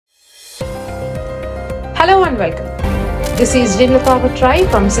Hello and welcome. This is Jenilata Bhattarai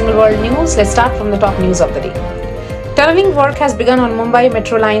from Single World News. Let's start from the top news of the day. Tunneling work has begun on Mumbai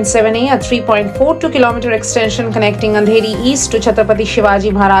Metro Line 7A, a 3.42 kilometer extension connecting Andheri East to Chhatrapati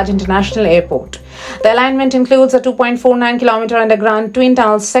Shivaji Maharaj International Airport. The alignment includes a 2.49 kilometer underground twin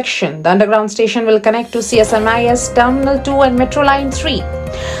tunnel section. The underground station will connect to CSMIS Terminal 2 and Metro Line 3.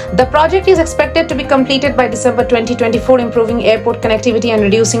 The project is expected to be completed by December 2024, improving airport connectivity and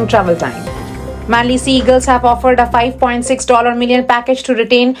reducing travel time. Manly Sea Eagles have offered a $5.6 million package to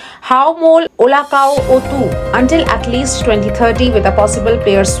retain Haumol Olakau Otu until at least 2030, with a possible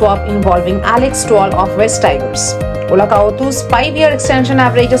player swap involving Alex Twal of West Tigers. Olakau Otu's 5-year extension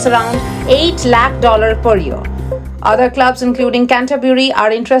averages around $8 lakh per year. Other clubs including Canterbury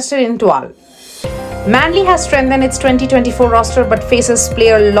are interested in Twal. Manly has strengthened its 2024 roster but faces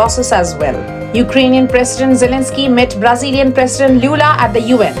player losses as well. Ukrainian President Zelensky met Brazilian President Lula at the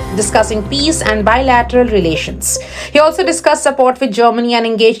UN, discussing peace and bilateral relations. He also discussed support with Germany and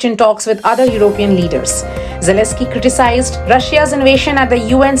engaged in talks with other European leaders. Zelensky criticized Russia's invasion at the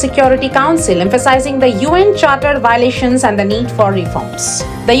UN Security Council, emphasizing the UN Charter violations and the need for reforms.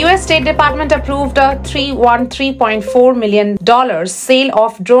 The US State Department approved a $313.4 million sale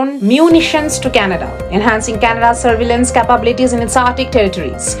of drone munitions to Canada, enhancing Canada's surveillance capabilities in its Arctic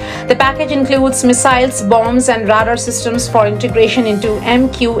territories. The package includes missiles, bombs, and radar systems for integration into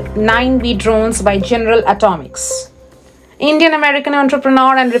MQ-9B drones by General Atomics. Indian-American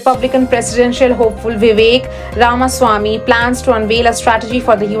entrepreneur and Republican presidential hopeful Vivek Ramaswamy plans to unveil a strategy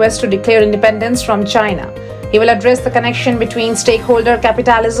for the US to declare independence from China. He will address the connection between stakeholder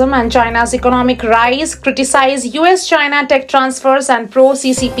capitalism and China's economic rise, criticize US-China tech transfers and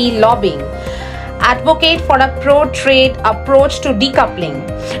pro-CCP lobbying, advocate for a pro-trade approach to decoupling,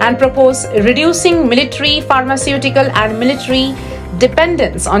 and propose reducing military, pharmaceutical, and military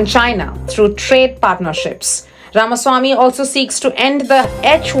dependence on China through trade partnerships. Ramaswamy also seeks to end the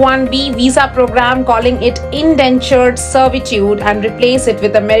H-1B visa program, calling it indentured servitude, and replace it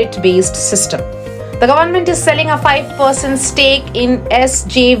with a merit-based system. The government is selling a 5% stake in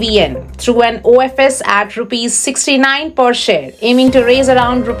SJVN through an OFS at Rs 69 per share, aiming to raise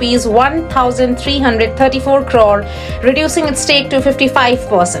around Rs 1,334 crore, reducing its stake to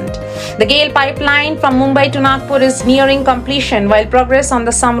 55%. The GAIL pipeline from Mumbai to Nagpur is nearing completion, while progress on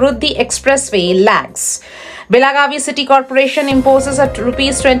the Samruddhi Expressway lags. Belagavi City Corporation imposes a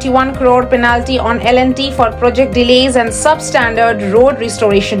Rs 21 crore penalty on L&T for project delays and substandard road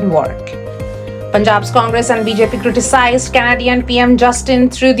restoration work. Punjab's Congress and BJP criticized Canadian PM Justin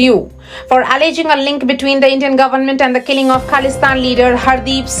Trudeau for alleging a link between the Indian government and the killing of Khalistan leader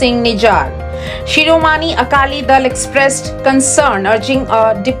Hardeep Singh Nijjar. Shiromani Akali Dal expressed concern, urging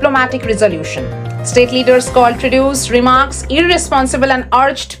a diplomatic resolution. State leaders called Trudeau's remarks irresponsible and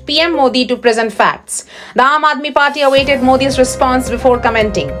urged PM Modi to present facts. The Aam Aadmi Party awaited Modi's response before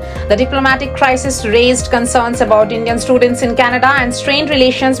commenting. The diplomatic crisis raised concerns about Indian students in Canada and strained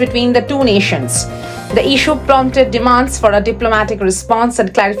relations between the two nations. The issue prompted demands for a diplomatic response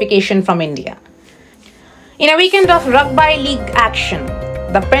and clarification from India. In a weekend of Rugby League action,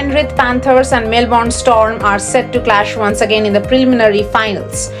 the Penrith Panthers and Melbourne Storm are set to clash once again in the preliminary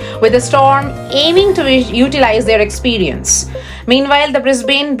finals, with the Storm aiming to utilize their experience. Meanwhile, the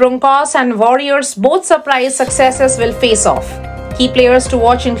Brisbane Broncos and Warriors, both surprise successes, will face off. Key players to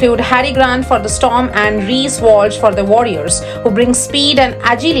watch include Harry Grant for the Storm and Reece Walsh for the Warriors, who bring speed and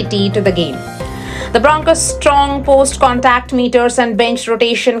agility to the game. The Broncos' strong post-contact meters and bench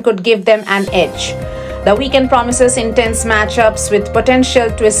rotation could give them an edge. The weekend promises intense matchups with potential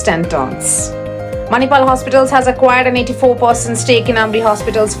twists and turns. Manipal Hospitals has acquired an 84% stake in Ambri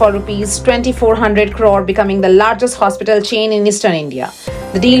Hospitals for Rs 2,400 crore, becoming the largest hospital chain in eastern India.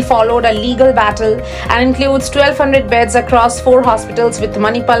 The deal followed a legal battle and includes 1,200 beds across 4 hospitals, with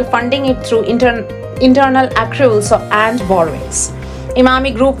Manipal funding it through internal accruals and borrowings.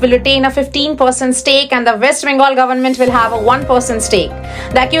 Imami Group will retain a 15% stake and the West Bengal government will have a 1% stake.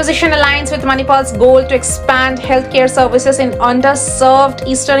 The acquisition aligns with Manipal's goal to expand healthcare services in underserved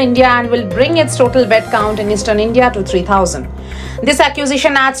Eastern India and will bring its total bed count in Eastern India to 3,000. This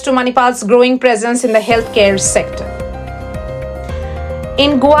acquisition adds to Manipal's growing presence in the healthcare sector.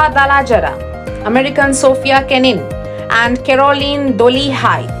 In Guadalajara, American Sofia Kenin and Caroline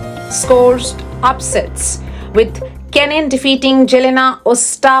Dolihai scored upsets, with Kenin defeating Jelena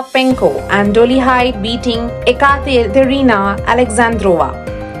Ostapenko and Dolihai beating Ekaterina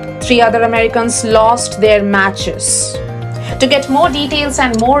Alexandrova. 3 other Americans lost their matches. To get more details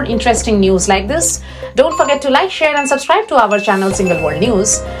and more interesting news like this, don't forget to like, share and subscribe to our channel Single World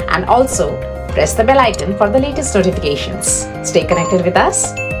News, and also press the bell icon for the latest notifications. Stay connected with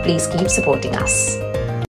us. Please keep supporting us.